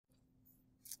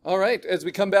All right, as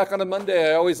we come back on a Monday,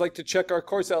 I always like to check our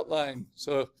course outline.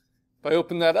 So if I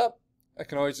open that up, I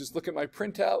can always just look at my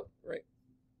printout, right?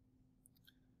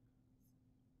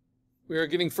 We are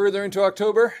getting further into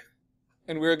October,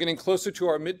 and we are getting closer to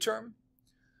our midterm.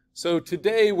 So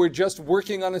today we're just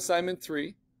working on assignment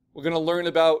 3. We're going to learn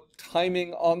about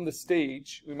timing on the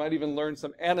stage. We might even learn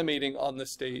some animating on the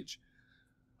stage.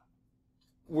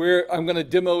 I'm going to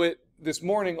demo it this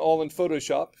morning all in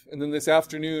Photoshop, and then this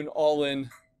afternoon all in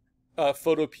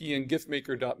Photopea and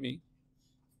GIFmaker.me.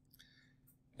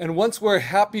 And once we're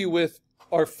happy with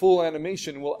our full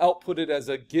animation, we'll output it as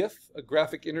a GIF, a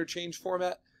graphic interchange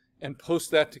format, and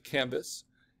post that to Canvas.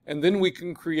 And then we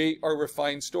can create our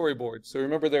refined storyboard. So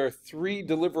remember, there are 3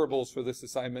 deliverables for this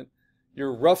assignment.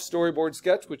 Your rough storyboard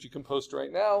sketch, which you can post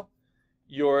right now,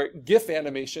 your GIF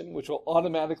animation, which will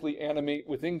automatically animate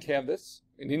within Canvas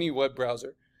in any web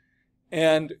browser,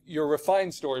 and your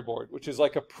refined storyboard, which is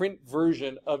like a print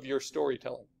version of your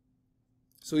storytelling.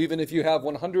 So even if you have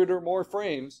 100 or more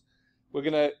frames, we're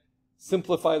going to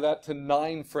simplify that to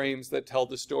 9 frames that tell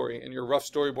the story, and your rough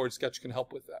storyboard sketch can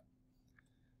help with that.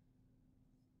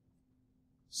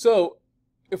 So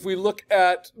if we look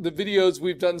at the videos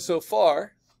we've done so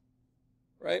far,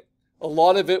 right, a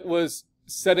lot of it was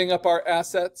setting up our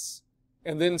assets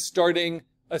and then starting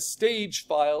a stage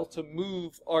file to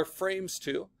move our frames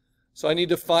to. So I need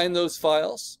to find those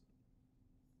files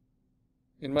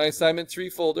in my assignment 3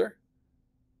 folder.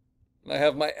 And I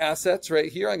have my assets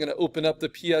right here. I'm going to open up the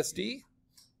PSD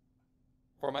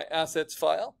for my assets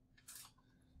file.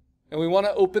 And we want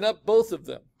to open up both of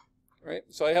them, right?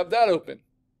 So I have that open.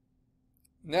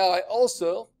 Now I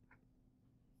also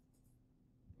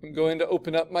am going to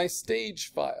open up my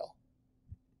stage file.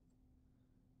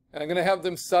 And I'm going to have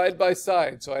them side by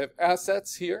side. So I have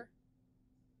assets here,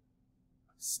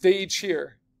 stage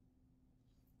here.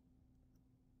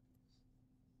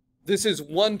 This is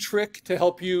one trick to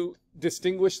help you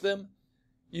distinguish them.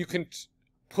 You can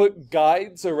put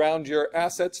guides around your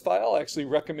assets file. I actually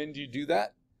recommend you do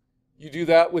that. You do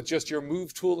that with just your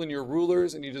move tool and your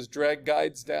rulers, and you just drag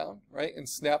guides down, right, and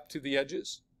snap to the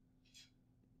edges.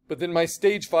 But then my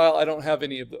stage file, I don't have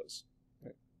any of those.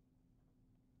 Right?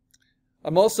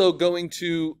 I'm also going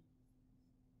to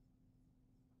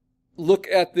look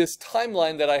at this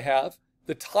timeline that I have.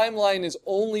 The timeline is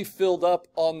only filled up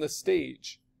on the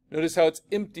stage. Notice how it's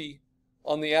empty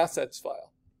on the assets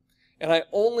file. And I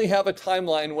only have a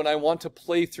timeline when I want to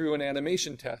play through an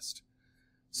animation test.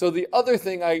 So the other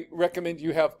thing I recommend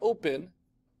you have open,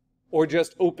 or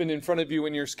just open in front of you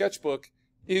in your sketchbook,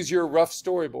 is your rough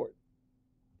storyboard.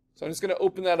 So I'm just going to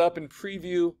open that up in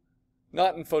preview,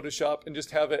 not in Photoshop, and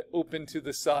just have it open to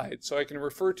the side so I can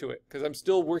refer to it, because I'm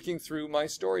still working through my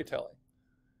storytelling.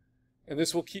 And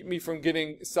this will keep me from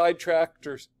getting sidetracked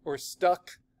or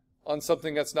stuck on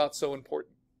something that's not so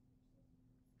important.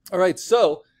 All right,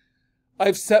 so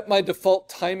I've set my default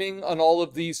timing on all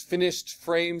of these finished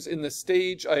frames in the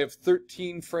stage. I have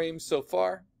 13 frames so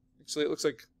far. Actually, it looks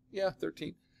like, yeah,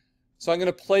 13. So I'm going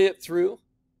to play it through.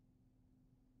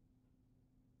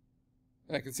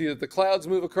 And I can see that the clouds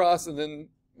move across, and then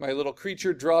my little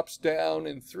creature drops down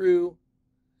and through.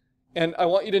 And I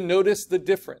want you to notice the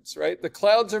difference, right? The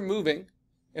clouds are moving,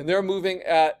 and they're moving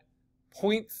at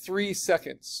 0.3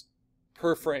 seconds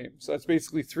per frame. So that's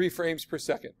basically 3 frames per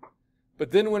second.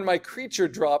 But then when my creature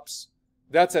drops,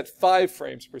 that's at 5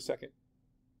 frames per second,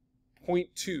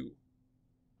 0.2.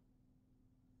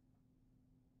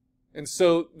 And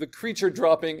so the creature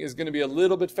dropping is going to be a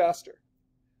little bit faster.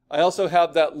 I also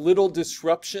have that little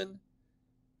disruption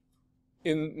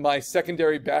in my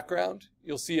secondary background.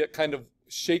 You'll see it kind of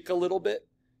shake a little bit.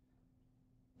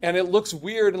 And it looks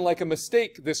weird and like a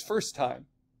mistake this first time.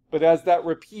 But as that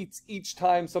repeats each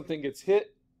time something gets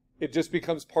hit, it just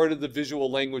becomes part of the visual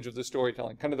language of the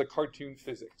storytelling, kind of the cartoon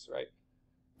physics, right?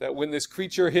 That when this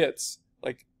creature hits,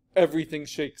 like everything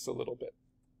shakes a little bit.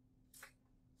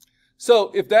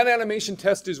 So if that animation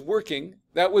test is working,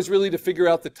 that was really to figure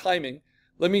out the timing.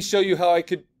 Let me show you how I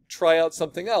could try out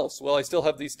something else. Well, I still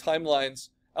have these timelines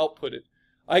outputted.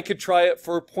 I could try it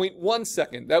for 0.1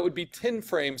 second. That would be 10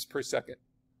 frames per second.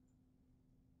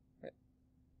 Right.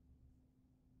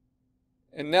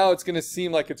 And now it's going to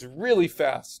seem like it's really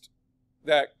fast,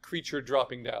 that creature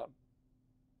dropping down.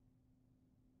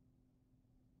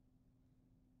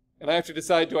 And I have to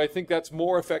decide, do I think that's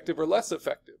more effective or less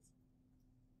effective?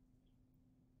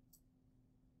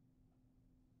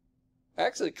 I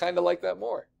actually kind of like that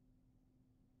more,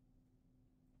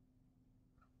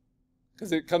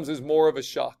 because it comes as more of a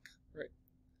shock, right?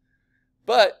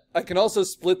 But I can also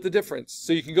split the difference.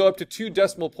 So you can go up to 2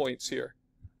 decimal points here.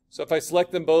 So if I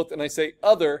select them both and I say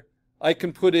other, I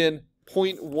can put in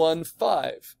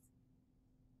 0.15,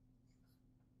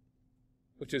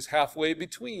 which is halfway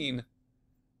between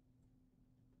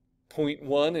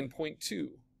 0.1 and 0.2.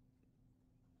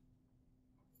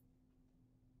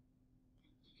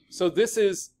 So this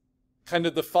is kind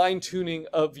of the fine-tuning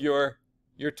of your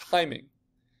timing.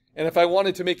 And if I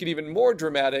wanted to make it even more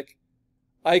dramatic,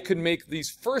 I could make these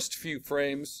first few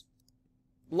frames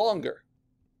longer.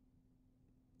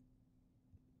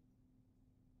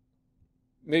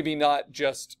 Maybe not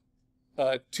just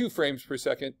 2 frames per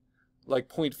second, like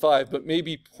 0.5, but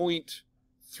maybe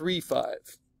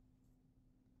 0.35.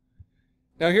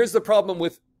 Now here's the problem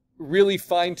with really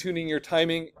fine-tuning your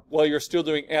timing while you're still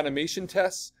doing animation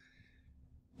tests,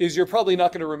 is you're probably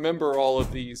not going to remember all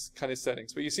of these kind of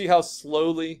settings. But you see how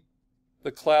slowly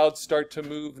the clouds start to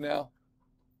move now?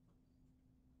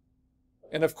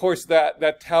 And of course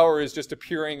that tower is just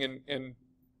appearing and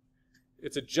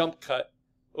it's a jump cut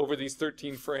over these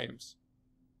 13 frames.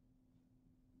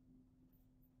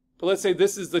 But let's say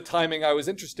this is the timing I was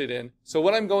interested in. So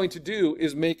what I'm going to do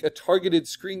is make a targeted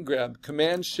screen grab,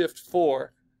 Command-Shift-4,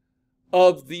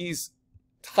 of these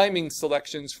timing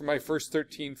selections for my first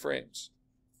 13 frames.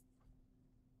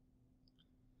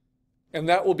 And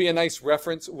that will be a nice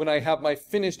reference when I have my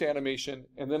finished animation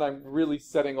and then I'm really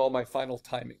setting all my final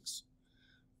timings.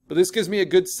 But this gives me a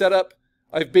good setup.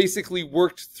 I've basically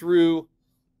worked through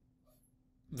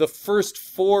the first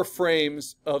 4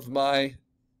 frames of my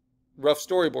rough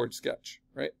storyboard sketch,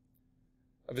 right?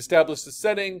 I've established the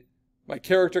setting, my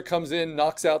character comes in,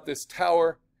 knocks out this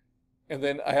tower, and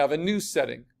then I have a new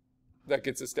setting that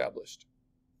gets established.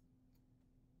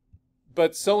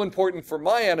 But so important for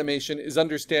my animation is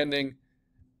understanding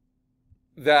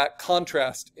that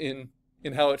contrast in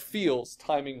how it feels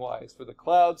timing-wise for the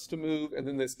clouds to move and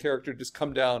then this character just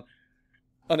come down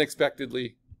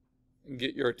unexpectedly and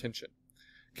get your attention.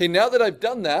 Okay, now that I've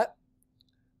done that,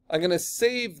 I'm going to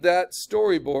save that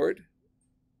storyboard,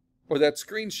 or that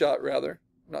screenshot rather,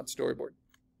 not storyboard.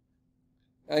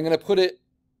 I'm going to put it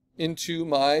into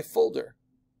my folder.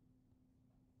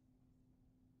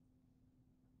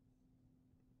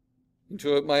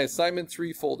 Into my assignment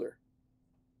 3 folder.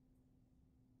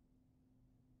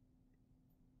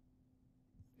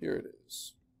 Here it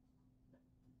is.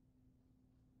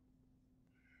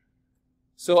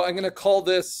 So I'm going to call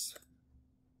this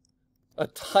a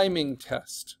timing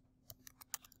test.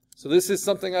 So this is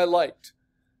something I liked.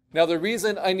 Now the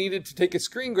reason I needed to take a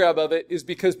screen grab of it is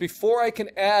because before I can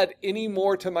add any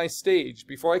more to my stage,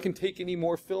 before I can take any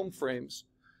more film frames,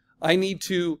 I need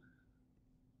to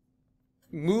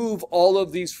move all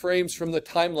of these frames from the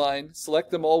timeline,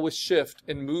 select them all with Shift,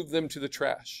 and move them to the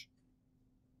trash.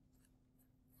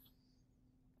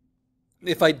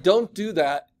 If I don't do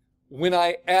that, when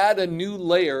I add a new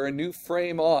layer, a new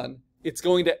frame on, it's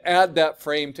going to add that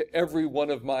frame to every one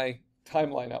of my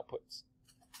timeline outputs.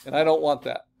 And I don't want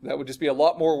that. That would just be a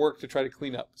lot more work to try to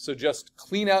clean up. So just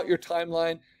clean out your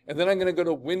timeline, and then I'm going to go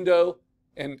to Window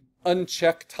and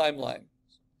uncheck Timeline.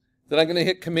 Then I'm going to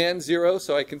hit Command-0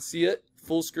 so I can see it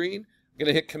full screen. I'm going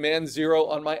to hit Command-0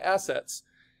 on my assets.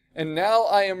 And now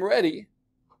I am ready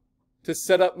to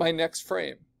set up my next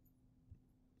frame.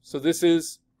 So this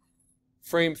is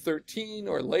frame 13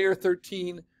 or layer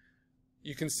 13.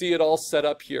 You can see it all set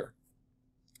up here.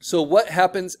 So what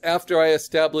happens after I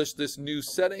establish this new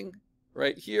setting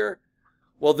right here?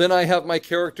 Well, then I have my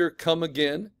character come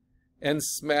again and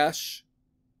smash,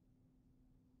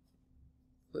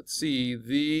 let's see,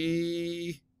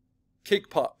 the cake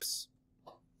pops.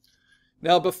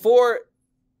 Now before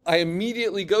I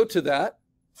immediately go to that,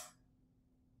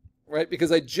 right,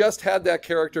 because I just had that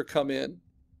character come in.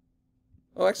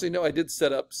 Oh, actually, no, I did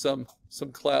set up some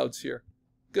clouds here.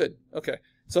 Good, okay.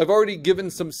 So I've already given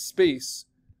some space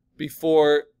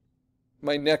before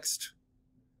my next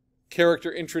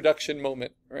character introduction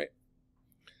moment, right?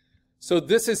 So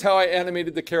this is how I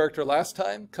animated the character last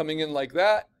time, coming in like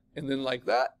that, and then like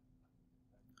that.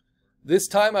 This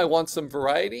time I want some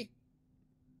variety.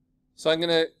 So I'm going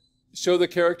to show the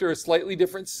character a slightly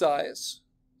different size.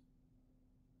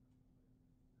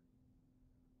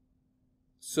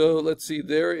 So let's see,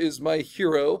 there is my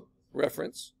hero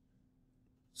reference.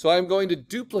 So I'm going to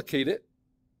duplicate it.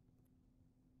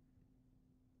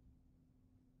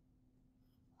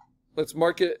 Let's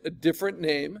mark it a different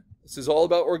name. This is all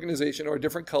about organization, or a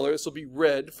different color. This will be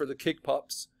red for the cake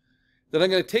pops. Then I'm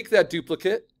going to take that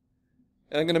duplicate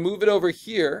and I'm going to move it over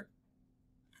here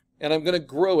and I'm going to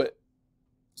grow it.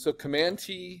 So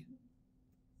Command-T,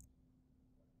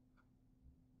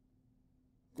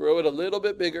 grow it a little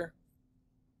bit bigger.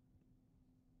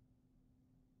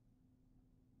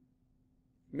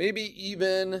 Maybe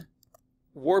even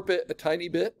warp it a tiny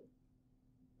bit.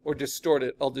 or distort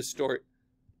it. I'll distort.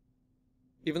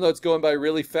 Even though it's going by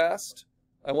really fast,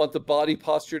 I want the body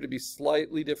posture to be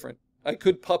slightly different. I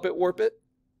could puppet warp it.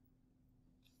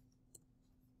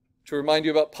 To remind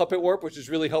you about puppet warp, which is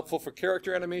really helpful for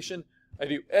character animation, I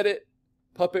do edit,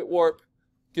 puppet warp,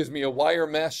 gives me a wire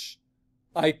mesh.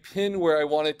 I pin where I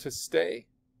want it to stay.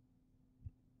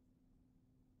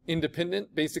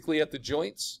 Independent, basically at the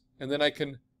joints, and then I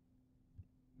can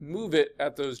move it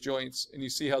at those joints, and you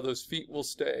see how those feet will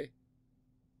stay.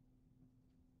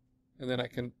 And then I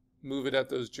can move it at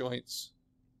those joints.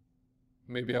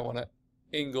 Maybe I want to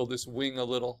angle this wing a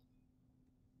little.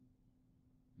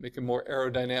 Make him more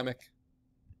aerodynamic,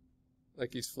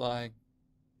 like he's flying.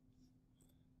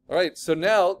 All right, so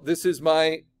now this is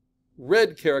my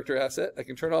red character asset. I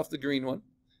can turn off the green one.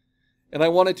 And I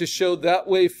want it to show that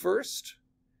way first.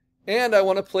 And I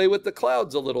want to play with the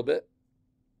clouds a little bit.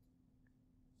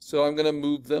 So I'm going to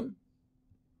move them.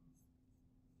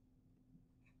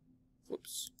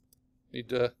 Whoops. Need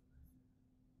to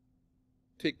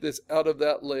take this out of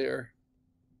that layer.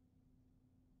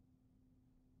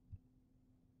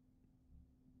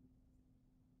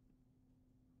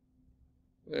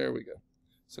 There we go.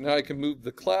 So now I can move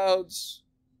the clouds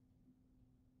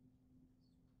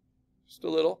just a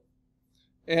little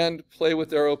and play with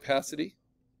their opacity.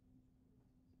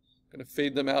 I'm going to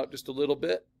fade them out just a little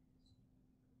bit.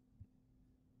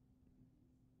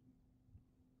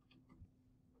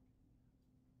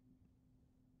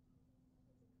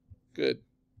 Good.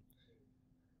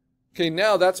 Okay,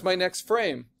 now that's my next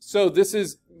frame. So this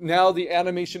is now the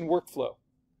animation workflow.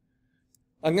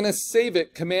 I'm going to save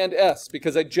it, Command S,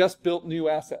 because I just built new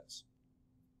assets.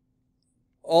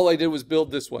 All I did was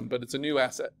build this one, but it's a new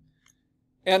asset.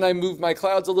 And I moved my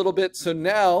clouds a little bit. So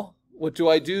now, what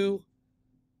do?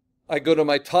 I go to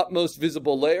my topmost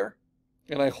visible layer,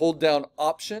 and I hold down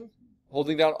Option.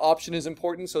 Holding down Option is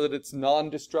important so that it's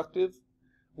non-destructive.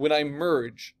 When I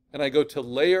merge, and I go to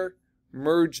Layer,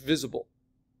 Merge Visible.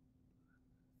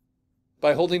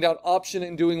 By holding down Option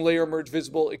and doing Layer Merge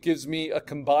Visible, it gives me a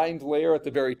combined layer at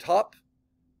the very top.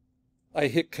 I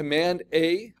hit Command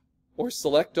A or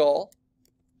Select All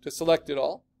to select it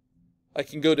all. I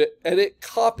can go to Edit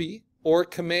Copy or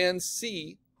Command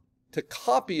C to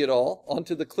copy it all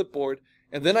onto the clipboard,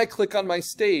 and then I click on my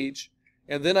stage,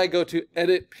 and then I go to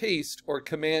Edit Paste or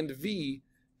Command V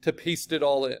to paste it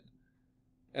all in.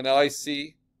 And now I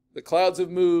see the clouds have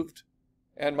moved,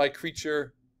 and my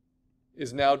creature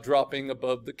is now dropping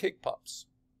above the cake pops.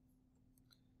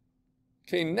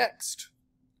 Okay, next,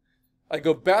 I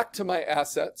go back to my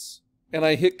assets, and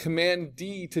I hit Command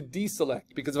D to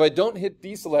deselect, because if I don't hit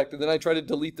deselect and then I try to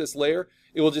delete this layer,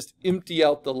 it will just empty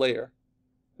out the layer.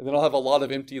 And then I'll have a lot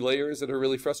of empty layers that are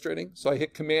really frustrating. So I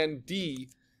hit Command D,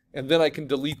 and then I can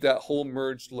delete that whole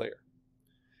merged layer.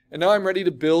 And now I'm ready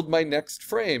to build my next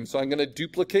frame. So I'm going to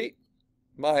duplicate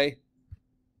my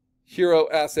hero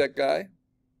asset guy,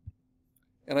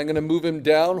 and I'm going to move him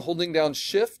down, holding down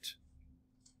Shift,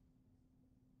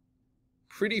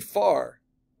 pretty far,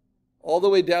 all the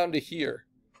way down to here.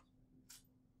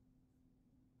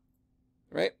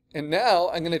 Right? And now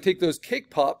I'm going to take those cake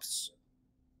pops,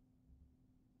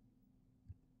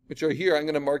 which are here. I'm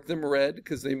going to mark them red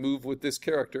because they move with this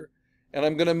character, and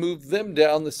I'm going to move them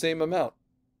down the same amount.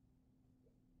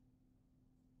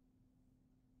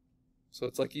 So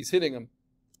it's like he's hitting them.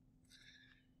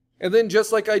 And then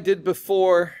just like I did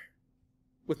before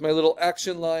with my little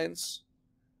action lines,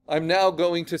 I'm now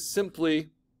going to simply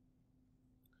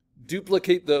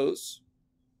duplicate those.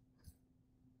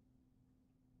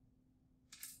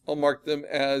 I'll mark them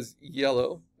as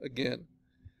yellow again.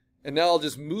 And now I'll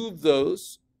just move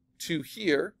those to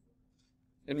here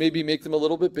and maybe make them a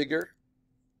little bit bigger.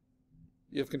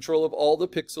 You have control of all the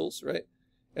pixels, right?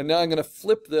 And now I'm going to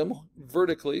flip them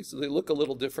vertically so they look a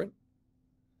little different.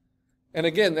 And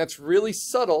again, that's really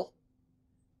subtle,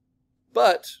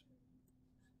 but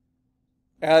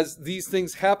as these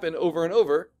things happen over and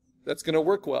over, that's going to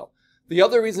work well. The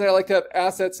other reason I like to have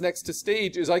assets next to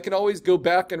stage is I can always go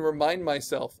back and remind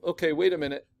myself, okay, wait a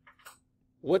minute.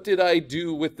 What did I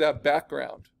do with that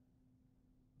background?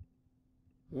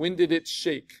 When did it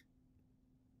shake?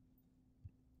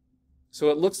 So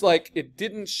it looks like it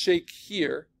didn't shake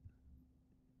here.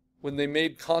 When they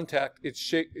made contact, it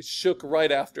shook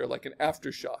right after, like an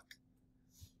aftershock.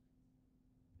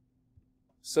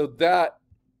 So that,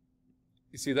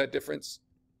 you see that difference?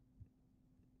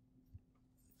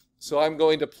 So I'm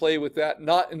going to play with that,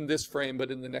 not in this frame, but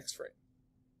in the next frame.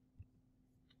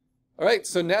 All right,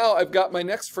 so now I've got my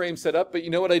next frame set up, but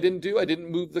you know what I didn't do? I didn't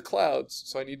move the clouds,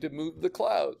 so I need to move the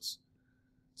clouds.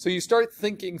 So you start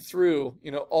thinking through,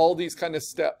 all these kind of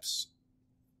steps.